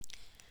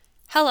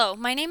Hello,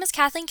 my name is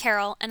Kathleen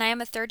Carroll, and I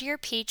am a third-year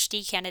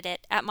PhD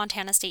candidate at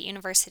Montana State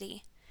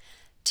University.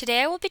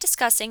 Today I will be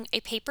discussing a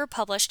paper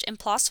published in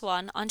PLOS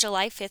One on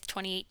July 5,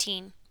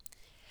 2018.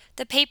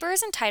 The paper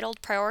is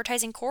entitled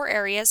Prioritizing Core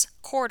Areas,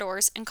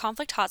 Corridors, and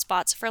Conflict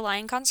Hotspots for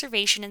Lion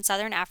Conservation in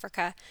Southern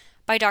Africa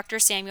by Dr.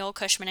 Samuel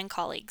Cushman and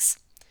colleagues.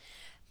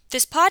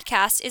 This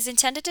podcast is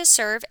intended to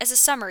serve as a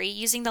summary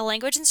using the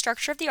language and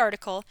structure of the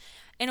article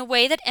in a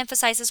way that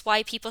emphasizes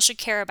why people should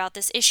care about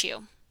this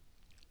issue.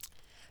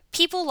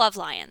 People love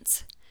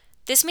lions.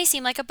 This may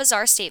seem like a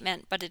bizarre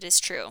statement, but it is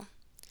true.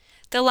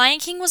 The Lion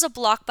King was a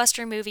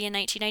blockbuster movie in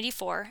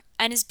 1994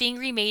 and is being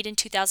remade in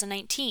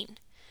 2019.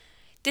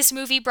 This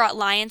movie brought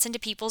lions into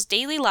people's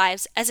daily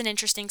lives as an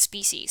interesting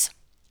species.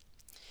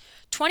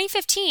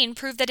 2015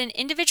 proved that an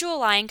individual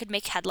lion could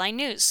make headline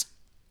news.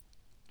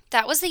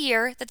 That was the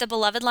year that the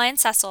beloved lion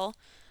Cecil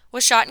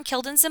was shot and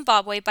killed in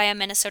Zimbabwe by a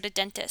Minnesota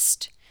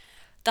dentist.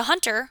 The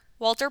hunter,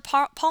 Walter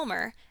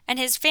Palmer, and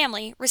his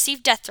family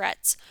received death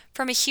threats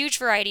from a huge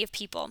variety of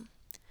people.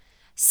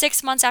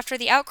 6 months after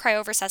the outcry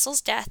over Cecil's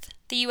death,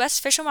 the U.S.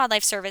 Fish and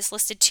Wildlife Service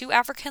listed 2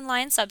 African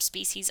lion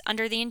subspecies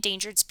under the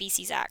Endangered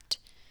Species Act.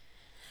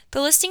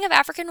 The listing of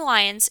African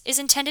lions is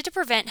intended to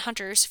prevent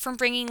hunters from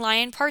bringing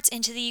lion parts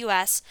into the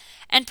U.S.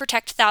 and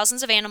protect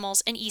thousands of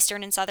animals in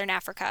eastern and southern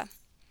Africa.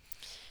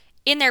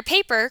 In their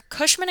paper,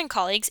 Cushman and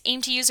colleagues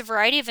aim to use a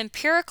variety of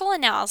empirical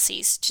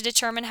analyses to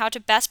determine how to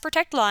best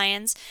protect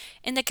lions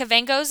in the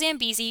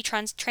Kavango-Zambezi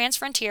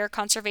Transfrontier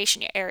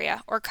Conservation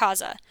Area, or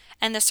KAZA,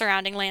 and the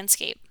surrounding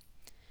landscape.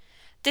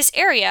 This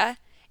area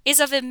is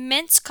of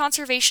immense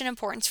conservation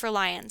importance for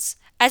lions,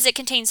 as it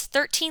contains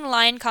 13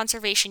 lion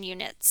conservation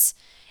units,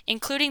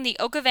 including the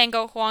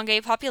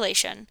Okavango-Hwange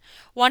population,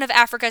 one of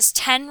Africa's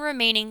 10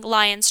 remaining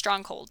lion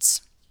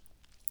strongholds.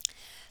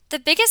 The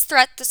biggest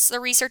threats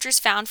the researchers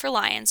found for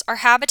lions are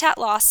habitat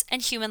loss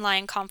and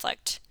human-lion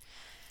conflict.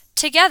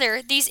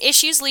 Together, these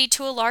issues lead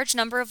to a large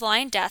number of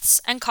lion deaths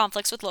and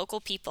conflicts with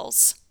local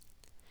peoples.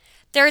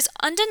 There is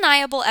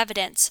undeniable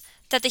evidence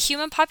that the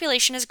human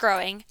population is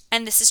growing,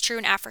 and this is true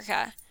in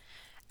Africa.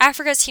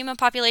 Africa's human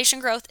population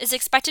growth is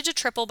expected to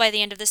triple by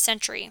the end of this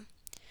century.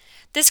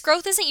 This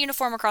growth isn't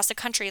uniform across the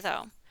country,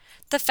 though.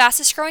 The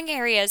fastest growing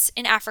areas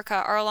in Africa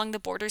are along the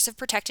borders of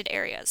protected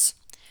areas.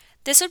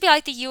 This would be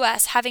like the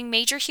U.S. having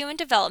major human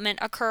development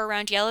occur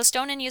around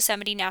Yellowstone and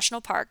Yosemite National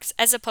Parks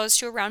as opposed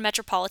to around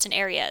metropolitan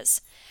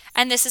areas,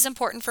 and this is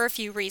important for a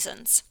few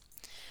reasons.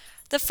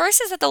 The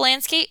first is that the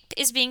landscape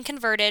is being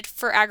converted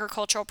for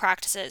agricultural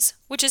practices,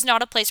 which is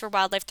not a place where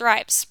wildlife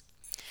thrives.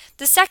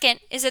 The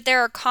second is that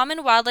there are common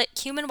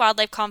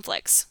human-wildlife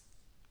conflicts.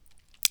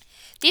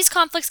 These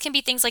conflicts can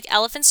be things like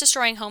elephants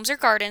destroying homes or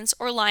gardens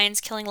or lions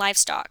killing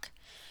livestock.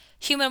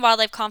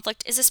 Human-wildlife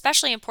conflict is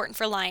especially important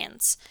for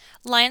lions.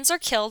 Lions are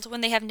killed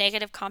when they have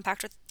negative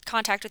contact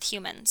with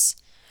humans.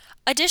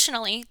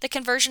 Additionally, the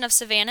conversion of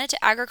savanna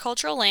to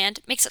agricultural land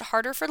makes it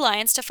harder for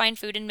lions to find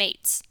food and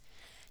mates.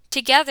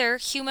 Together,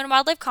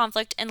 human-wildlife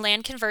conflict and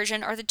land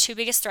conversion are the 2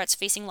 biggest threats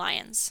facing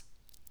lions.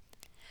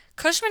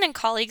 Cushman and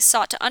colleagues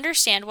sought to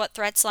understand what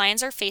threats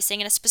lions are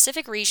facing in a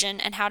specific region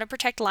and how to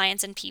protect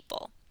lions and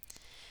people.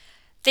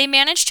 They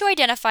managed to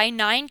identify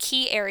 9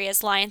 key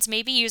areas lions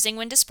may be using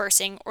when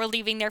dispersing or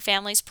leaving their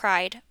family's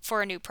pride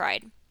for a new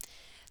pride.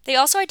 They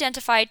also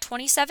identified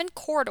 27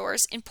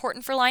 corridors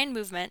important for lion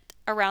movement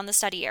around the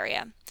study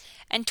area,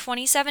 and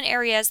 27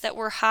 areas that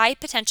were high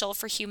potential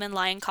for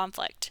human-lion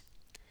conflict.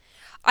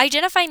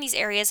 Identifying these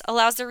areas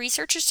allows the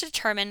researchers to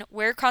determine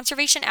where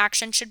conservation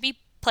action should be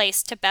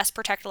placed to best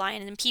protect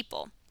lions and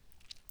people.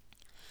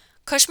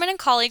 Cushman and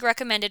colleague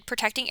recommended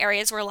protecting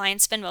areas where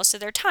lions spend most of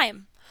their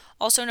time,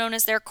 also known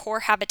as their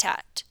core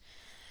habitat.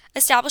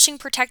 Establishing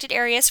protected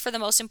areas for the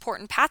most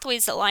important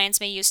pathways that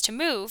lions may use to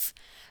move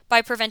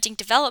by preventing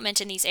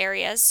development in these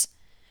areas,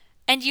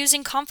 and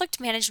using conflict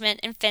management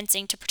and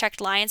fencing to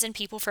protect lions and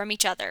people from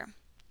each other.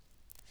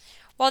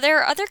 While there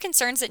are other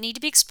concerns that need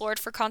to be explored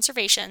for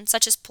conservation,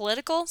 such as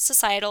political,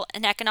 societal,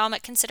 and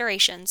economic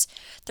considerations,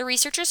 the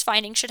researchers'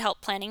 findings should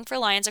help planning for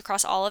lions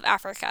across all of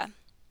Africa.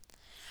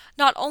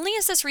 Not only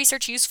is this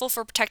research useful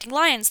for protecting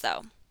lions,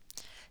 though.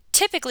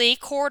 Typically,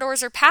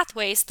 corridors or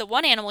pathways that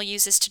one animal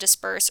uses to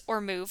disperse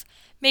or move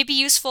may be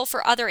useful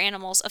for other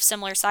animals of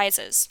similar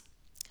sizes.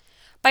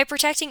 By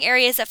protecting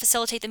areas that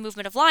facilitate the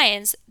movement of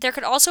lions, there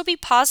could also be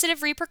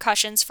positive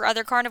repercussions for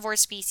other carnivore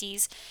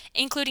species,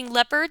 including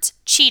leopards,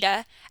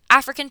 cheetah,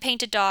 African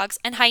painted dogs,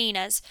 and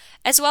hyenas,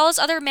 as well as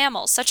other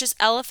mammals such as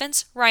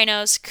elephants,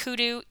 rhinos,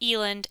 kudu,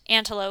 eland,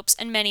 antelopes,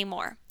 and many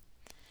more.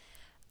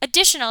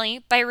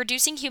 Additionally, by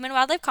reducing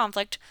human-wildlife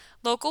conflict,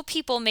 local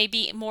people may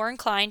be more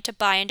inclined to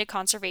buy into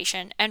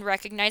conservation and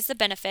recognize the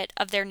benefit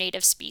of their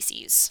native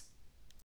species.